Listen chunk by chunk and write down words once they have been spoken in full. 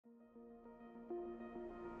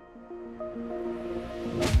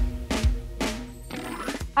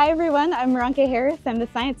Hi everyone, I'm Moronke Harris. I'm the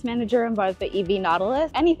Science Manager on board the ROV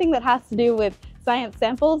Nautilus. Anything that has to do with science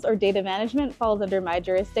samples or data management falls under my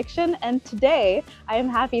jurisdiction, and today I am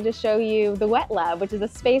happy to show you the wet lab, which is a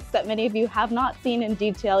space that many of you have not seen in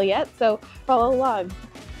detail yet, so follow along.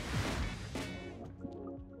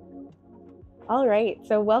 All right,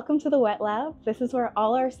 so welcome to the wet lab. This is where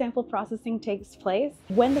all our sample processing takes place.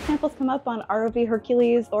 When the samples come up on ROV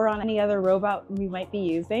Hercules or on any other robot we might be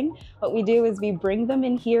using, what we do is we bring them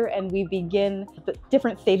in here and we begin the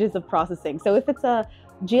different stages of processing. So if it's a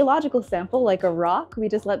geological sample like a rock, we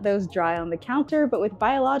just let those dry on the counter. But with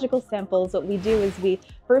biological samples, what we do is we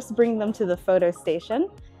first bring them to the photo station,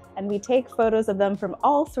 and we take photos of them from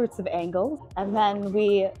all sorts of angles, and then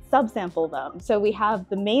we subsample them. So we have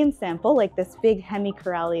the main sample, like this big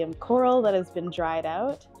hemicorallium coral that has been dried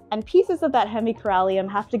out, and pieces of that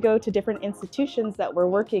hemicorallium have to go to different institutions that we're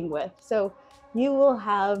working with. So you will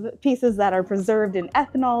have pieces that are preserved in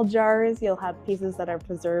ethanol jars, you'll have pieces that are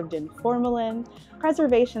preserved in formalin.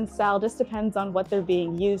 Preservation style just depends on what they're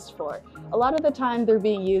being used for. A lot of the time they're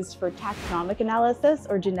being used for taxonomic analysis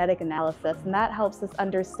or genetic analysis, and that helps us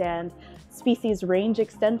understand species range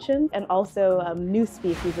extension and also new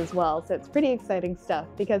species as well. So it's pretty exciting stuff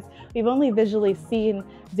because we've only visually seen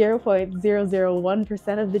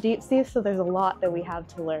 0.001% of the deep sea, so there's a lot that we have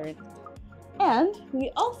to learn. And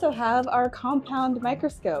we also have our compound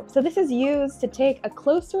microscope. So this is used to take a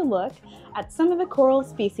closer look at some of the coral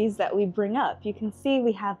species that we bring up. You can see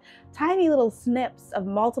we have tiny little snips of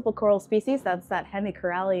multiple coral species. That's that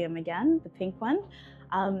hemicorallium again, the pink one.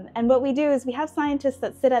 And what we do is we have scientists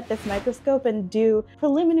that sit at this microscope and do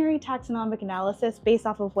preliminary taxonomic analysis based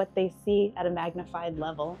off of what they see at a magnified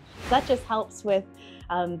level. That just helps with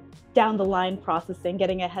down the line processing,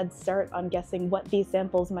 getting a head start on guessing what these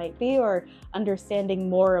samples might be or understanding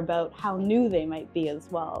more about how new they might be as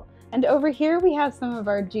well. And over here we have some of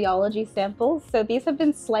our geology samples. So these have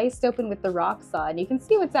been sliced open with the rock saw, and you can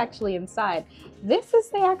see what's actually inside. This is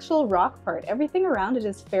the actual rock part. Everything around it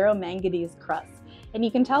is ferromanganese crust. And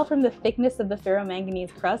you can tell from the thickness of the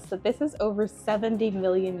ferromanganese crust that this is over 70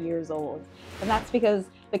 million years old. And that's because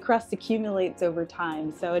the crust accumulates over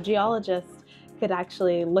time. So a geologist could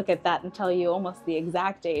actually look at that and tell you almost the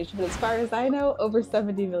exact age, but as far as I know, over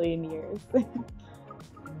 70 million years.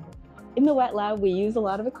 In the wet lab, we use a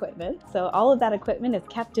lot of equipment. So all of that equipment is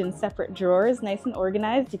kept in separate drawers, nice and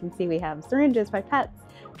organized. You can see we have syringes, pipettes,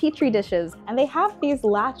 petri dishes, and they have these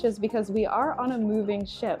latches because we are on a moving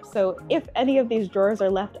ship. So if any of these drawers are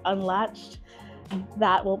left unlatched,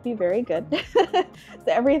 that won't be very good. So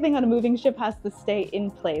everything on a moving ship has to stay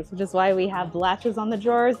in place, which is why we have latches on the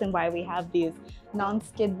drawers and why we have these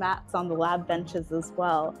non-skid mats on the lab benches as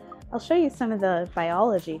well. I'll show you some of the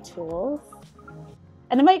biology tools.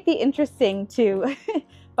 And it might be interesting to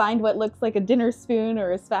find what looks like a dinner spoon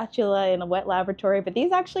or a spatula in a wet laboratory, but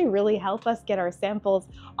these actually really help us get our samples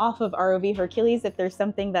off of ROV Hercules. If there's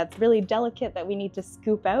something that's really delicate that we need to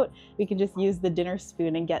scoop out, we can just use the dinner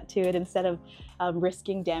spoon and get to it instead of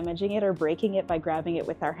risking damaging it or breaking it by grabbing it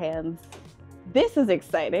with our hands. This is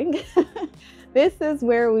exciting. This is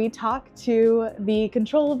where we talk to the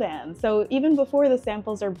control van. So even before the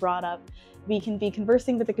samples are brought up, we can be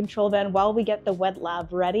conversing with the control van while we get the wet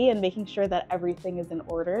lab ready and making sure that everything is in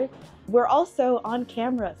order. We're also on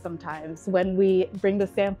camera sometimes when we bring the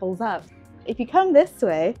samples up. If you come this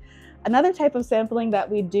way, another type of sampling that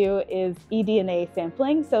we do is eDNA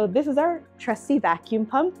sampling. So this is our trusty vacuum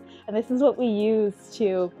pump, and this is what we use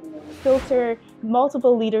to filter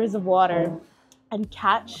multiple liters of water and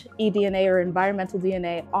catch eDNA or environmental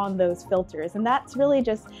DNA on those filters. And that's really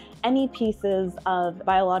just any pieces of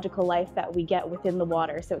biological life that we get within the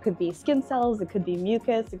water. So it could be skin cells, it could be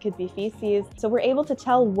mucus, it could be feces. So we're able to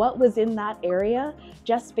tell what was in that area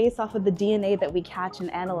just based off of the DNA that we catch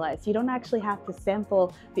and analyze. You don't actually have to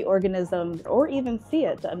sample the organism or even see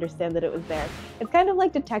it to understand that it was there. It's kind of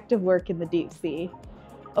like detective work in the deep sea.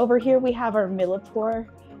 Over here we have our millipore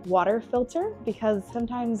water filter, because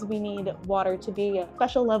sometimes we need water to be a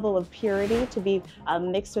special level of purity to be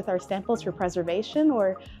mixed with our samples for preservation,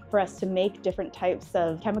 or for us to make different types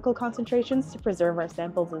of chemical concentrations to preserve our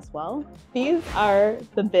samples as well. These are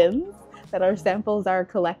the bins that our samples are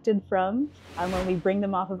collected from when we bring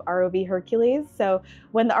them off of ROV Hercules. So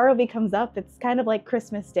when the ROV comes up, it's kind of like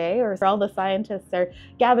Christmas Day, or all the scientists are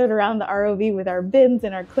gathered around the ROV with our bins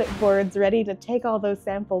and our clipboards ready to take all those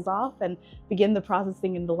samples off and begin the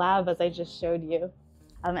processing in the lab as I just showed you.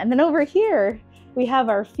 And then over here We have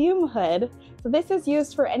our fume hood. So this is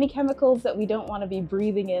used for any chemicals that we don't want to be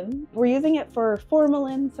breathing in. We're using it for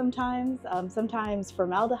formalin sometimes, sometimes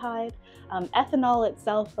formaldehyde. Ethanol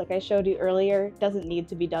itself, like I showed you earlier, doesn't need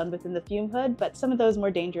to be done within the fume hood, but some of those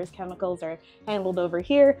more dangerous chemicals are handled over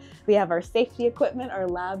here. We have our safety equipment, our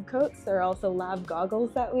lab coats. There are also lab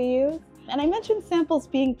goggles that we use. And I mentioned samples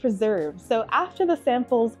being preserved. So after the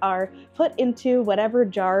samples are put into whatever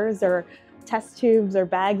jars or test tubes or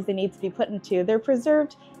bags they need to be put into, they're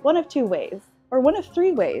preserved one of two ways, or one of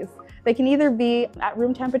three ways. They can either be at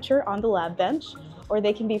room temperature on the lab bench, or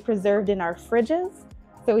they can be preserved in our fridges.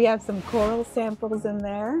 So we have some coral samples in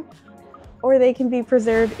there, or they can be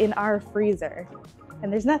preserved in our freezer.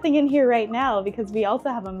 And there's nothing in here right now because we also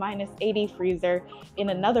have a -80 freezer in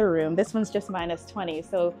another room. This one's just -20.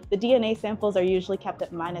 So the DNA samples are usually kept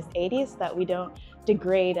at -80 so that we don't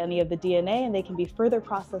degrade any of the DNA and they can be further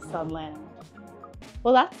processed on land.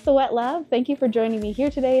 Well, that's the wet lab. Thank you for joining me here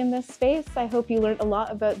today in this space. I hope you learned a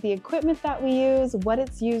lot about the equipment that we use, what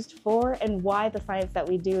it's used for, and why the science that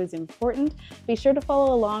we do is important. Be sure to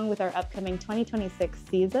follow along with our upcoming 2026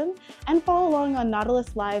 season and follow along on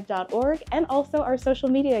nautiluslive.org and also our social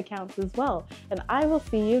media accounts as well. And I will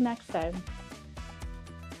see you next time.